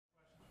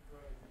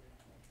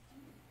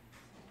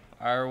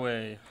Our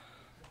way.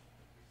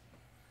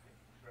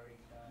 Brody,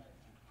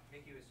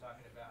 Mickey was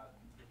talking about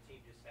the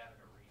team just having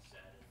a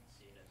reset and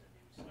seeing it as a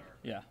new start.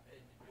 Yeah.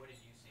 What did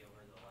you see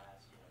over the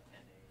last 10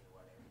 days or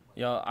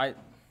whatever?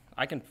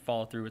 I can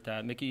follow through with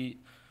that. Mickey,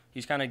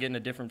 he's kind of getting a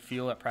different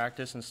feel at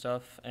practice and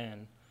stuff,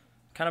 and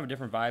kind of a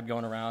different vibe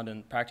going around.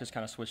 And practice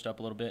kind of switched up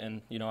a little bit,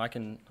 and I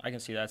can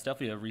see that it's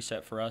definitely a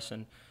reset for us.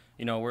 And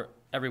we're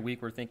every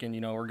week we're thinking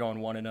we're going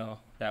 1-0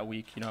 that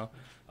week.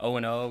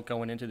 0-0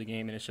 going into the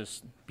game, and it's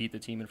just beat the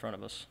team in front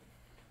of us.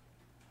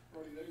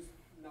 Brody, there's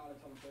not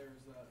a ton of players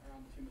that are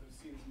on the team that have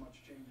seen as much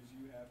change as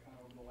you have kind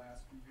of over the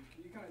last few years.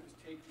 Can you kind of just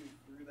take me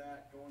through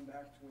that, going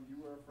back to when you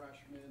were a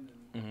freshman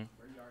and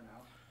where you are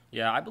now?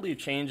 Yeah, I believe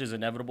change is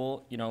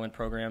inevitable, in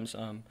programs.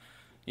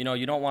 You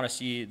don't want to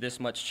see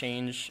this much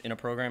change in a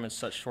program in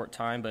such short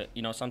time, but,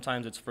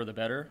 sometimes it's for the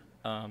better.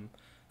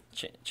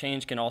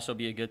 Change can also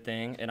be a good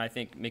thing, and I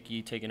think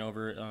Mickey taking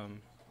over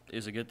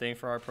is a good thing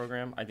for our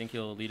program. I think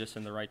he'll lead us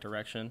in the right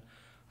direction,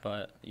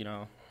 but,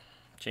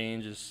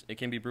 change it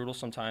can be brutal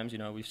sometimes.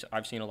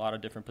 I've seen a lot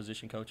of different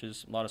position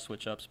coaches, a lot of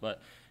switch ups,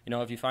 but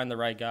if you find the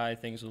right guy,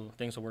 things will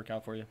work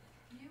out for you.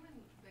 You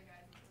and the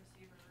guys in the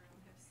receiver room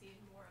have seen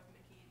more of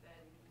Mickey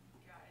than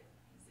guys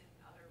in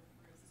other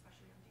rooms,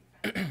 especially on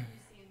defense. Have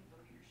you seen the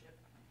leadership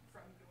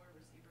from your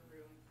receiver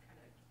room kind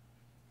of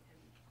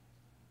him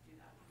do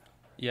that?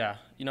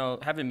 Yeah,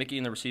 having Mickey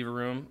in the receiver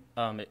room,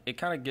 it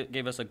kind of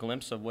gave us a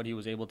glimpse of what he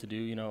was able to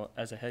do,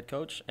 as a head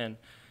coach. And,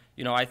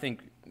 I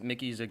think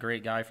Mickey's a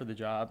great guy for the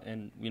job.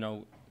 And,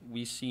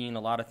 we've seen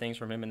a lot of things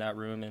from him in that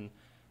room. And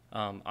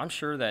I'm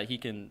sure that he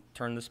can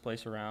turn this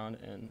place around.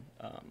 And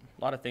a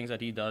lot of things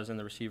that he does in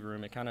the receiver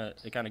room, it kind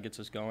of gets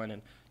us going.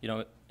 And,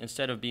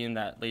 instead of being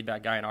that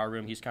laid-back guy in our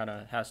room, he's kind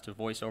of has to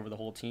voice over the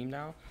whole team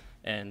now.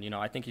 And,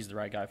 I think he's the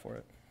right guy for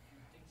it.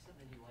 I think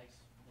something he likes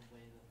the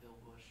way that Bill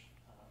Busch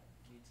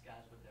leads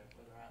guys with where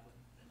they're at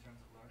in terms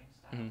of learning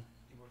style. Mm-hmm.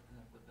 He worked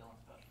with Bill on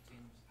special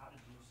teams. How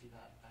did you see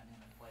that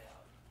dynamic play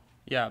out?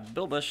 Yeah,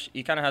 Bill Busch,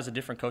 he kind of has a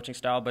different coaching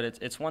style, but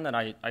it's one that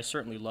I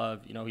certainly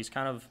love. He's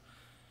kind of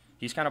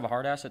a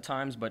hard ass at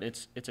times, but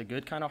it's a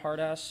good kind of hard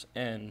ass.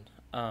 And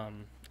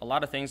a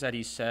lot of things that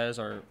he says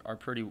are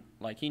pretty,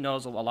 like, he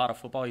knows a lot of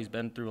football. He's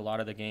been through a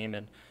lot of the game,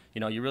 and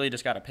you really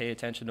just got to pay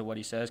attention to what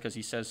he says, because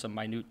he says some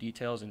minute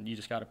details, and you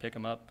just got to pick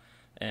him up.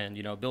 And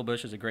Bill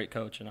Busch is a great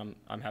coach, and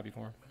I'm happy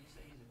for him. When you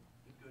say he's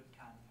a good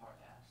kind of hard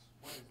ass,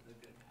 what is the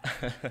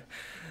good kind?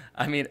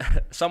 I mean,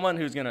 someone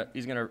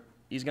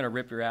he's gonna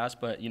rip your ass,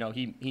 but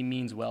he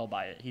means well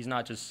by it. He's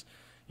not just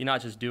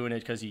doing it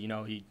because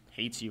he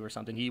hates you or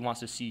something. He wants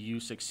to see you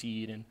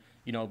succeed and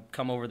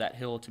come over that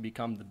hill to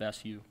become the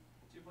best you.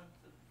 To your point,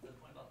 the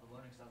point about the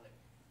learning style, like,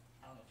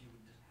 I don't know if you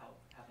would just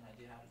have an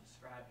idea how to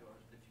describe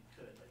yours, but if you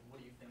could, like, what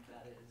do you think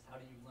that is? How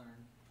do you learn,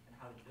 and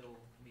how did Bill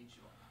meet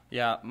you on that?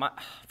 Yeah,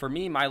 for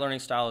me, my learning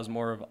style is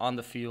more of on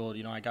the field.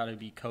 I got to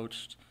be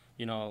coached,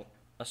 a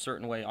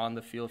certain way on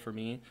the field for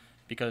me,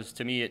 because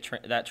to me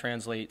that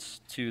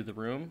translates to the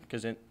room.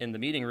 Because in the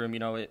meeting room,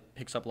 it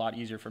picks up a lot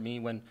easier for me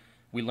when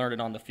we learn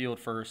it on the field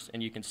first,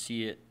 and you can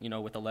see it,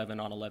 with 11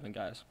 on 11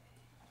 guys.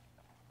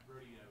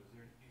 Brody, was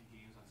there any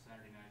games on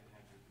Saturday night that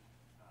had your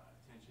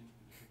attention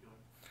in particular?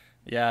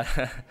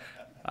 Yeah,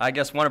 I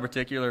guess one in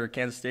particular,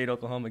 Kansas State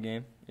Oklahoma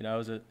game. It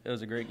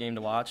was a great game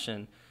to watch,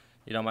 and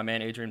my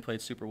man Adrian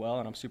played super well,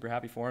 and I'm super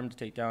happy for him to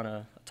take down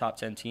a top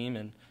 10 team,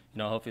 and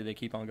hopefully they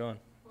keep on going.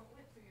 What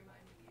went through your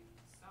mind when you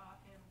saw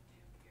him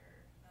do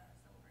your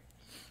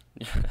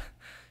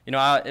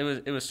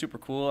celebration? It was super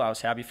cool. I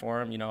was happy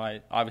for him.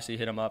 I obviously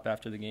hit him up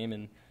after the game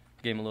and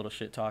gave him a little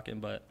shit talking,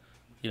 but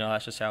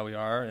that's just how we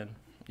are, and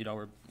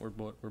we're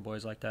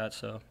boys like that.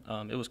 So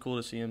it was cool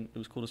to see him. It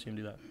was cool to see him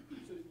do that.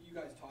 So you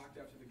guys talked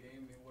after the game.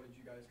 I mean, what did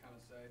you guys kind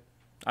of say?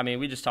 I mean,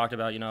 we just talked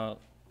about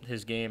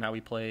his game, how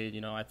he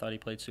played. I thought he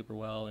played super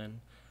well, and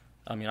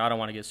I mean, I don't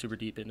want to get super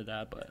deep into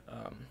that, but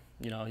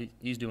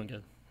he's doing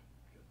good.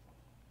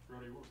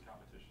 Brody, what was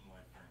competition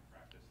like during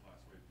practice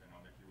last week? I know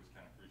Mickey was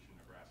kind of preaching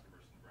Nebraska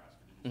versus Nebraska.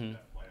 Did you see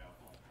that play out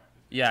in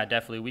practice? Yeah,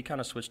 definitely. We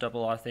kind of switched up a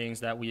lot of things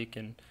that week,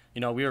 and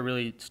we were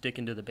really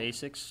sticking to the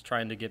basics,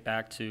 trying to get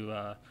back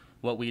to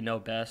what we know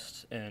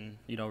best, and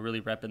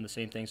really repping the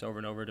same things over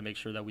and over to make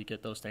sure that we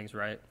get those things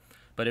right.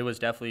 But it was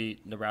definitely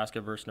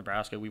Nebraska versus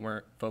Nebraska. We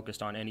weren't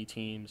focused on any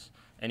teams,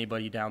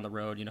 anybody down the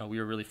road. We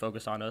were really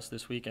focused on us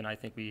this week, and I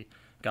think we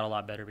got a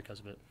lot better because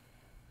of it.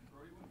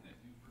 Brody, what can it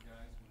do for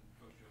guys when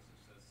Coach Joseph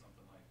says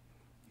something like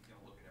he's going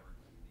to look at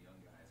everybody, the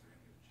young guys are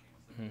going to get a chance?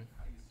 Like,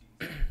 how do you see some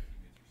of your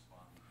teammates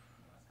respond in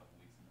the last couple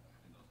of weeks in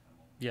those kind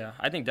of moments? Yeah,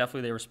 I think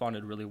definitely they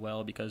responded really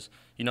well because,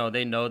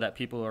 they know that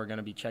people are going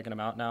to be checking them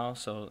out now.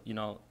 So,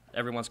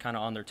 everyone's kind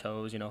of on their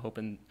toes,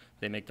 hoping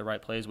they make the right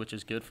plays, which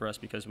is good for us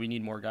because we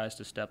need more guys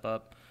to step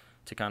up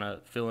to kind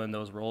of fill in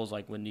those roles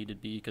like when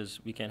needed be, because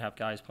we can't have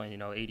guys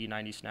playing, 80,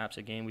 90 snaps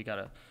a game. We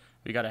gotta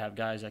have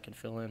guys that can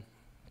fill in.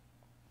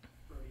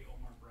 Brody,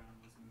 Omar Brown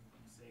was moved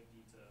from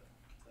safety to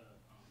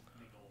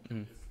nickel.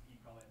 Just, he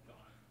probably had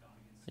gone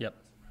against Yep.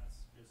 some reps.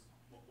 Just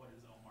what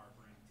does Omar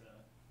bring to the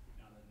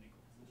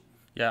nickel position?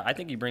 Yeah, I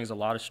think he brings a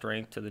lot of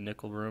strength to the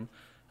nickel room.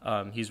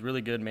 He's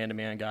really good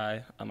man-to-man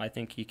guy. I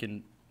think he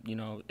can,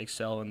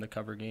 excel in the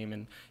cover game,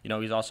 and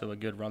he's also a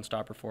good run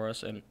stopper for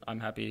us. And I'm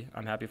happy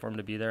for him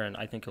to be there, and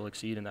I think he'll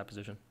exceed in that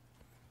position.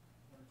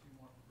 One or two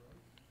more for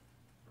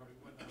Brody.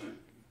 Brody, when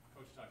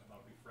Coach talked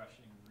about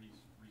refreshing,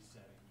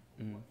 resetting,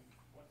 Mhm.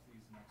 what's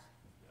these next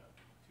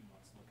 2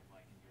 months looking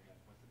like in your guys?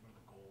 What are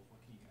the goals? What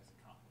can you guys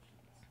accomplish in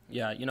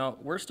this? Yeah,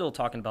 we're still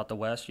talking about the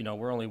West.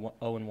 We're only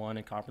 0-1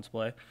 in conference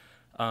play.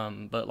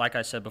 But like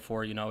I said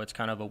before, it's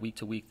kind of a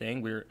week-to-week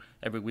thing.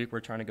 Every week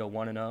we're trying to go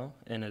 1-0,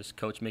 and as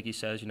Coach Mickey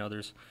says,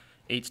 there's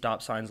 8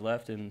 stop signs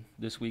left, and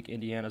this week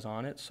Indiana's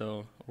on it,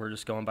 so we're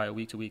just going by a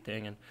week-to-week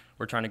thing, and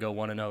we're trying to go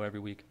 1-0 every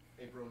week.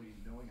 Hey, Brody,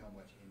 knowing how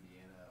much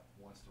Indiana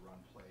wants to run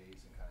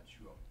plays and kind of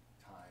chew up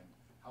time,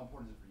 how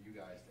important is it for you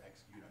guys to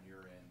execute on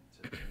your end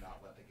to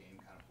not let the game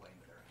kind of play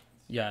into their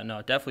hands? Yeah,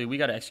 no, definitely. We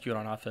got to execute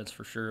on offense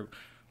for sure.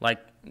 Like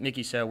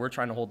Mickey said, we're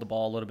trying to hold the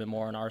ball a little bit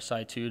more on our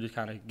side too, to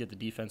kind of get the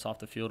defense off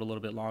the field a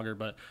little bit longer.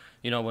 But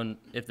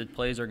if the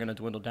plays are going to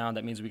dwindle down,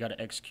 that means we got to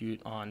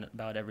execute on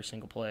about every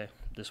single play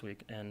this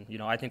week. And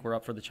I think we're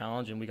up for the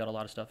challenge, and we got a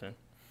lot of stuff in.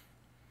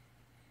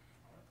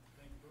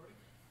 Thank you, Brody.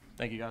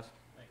 Thank you, guys.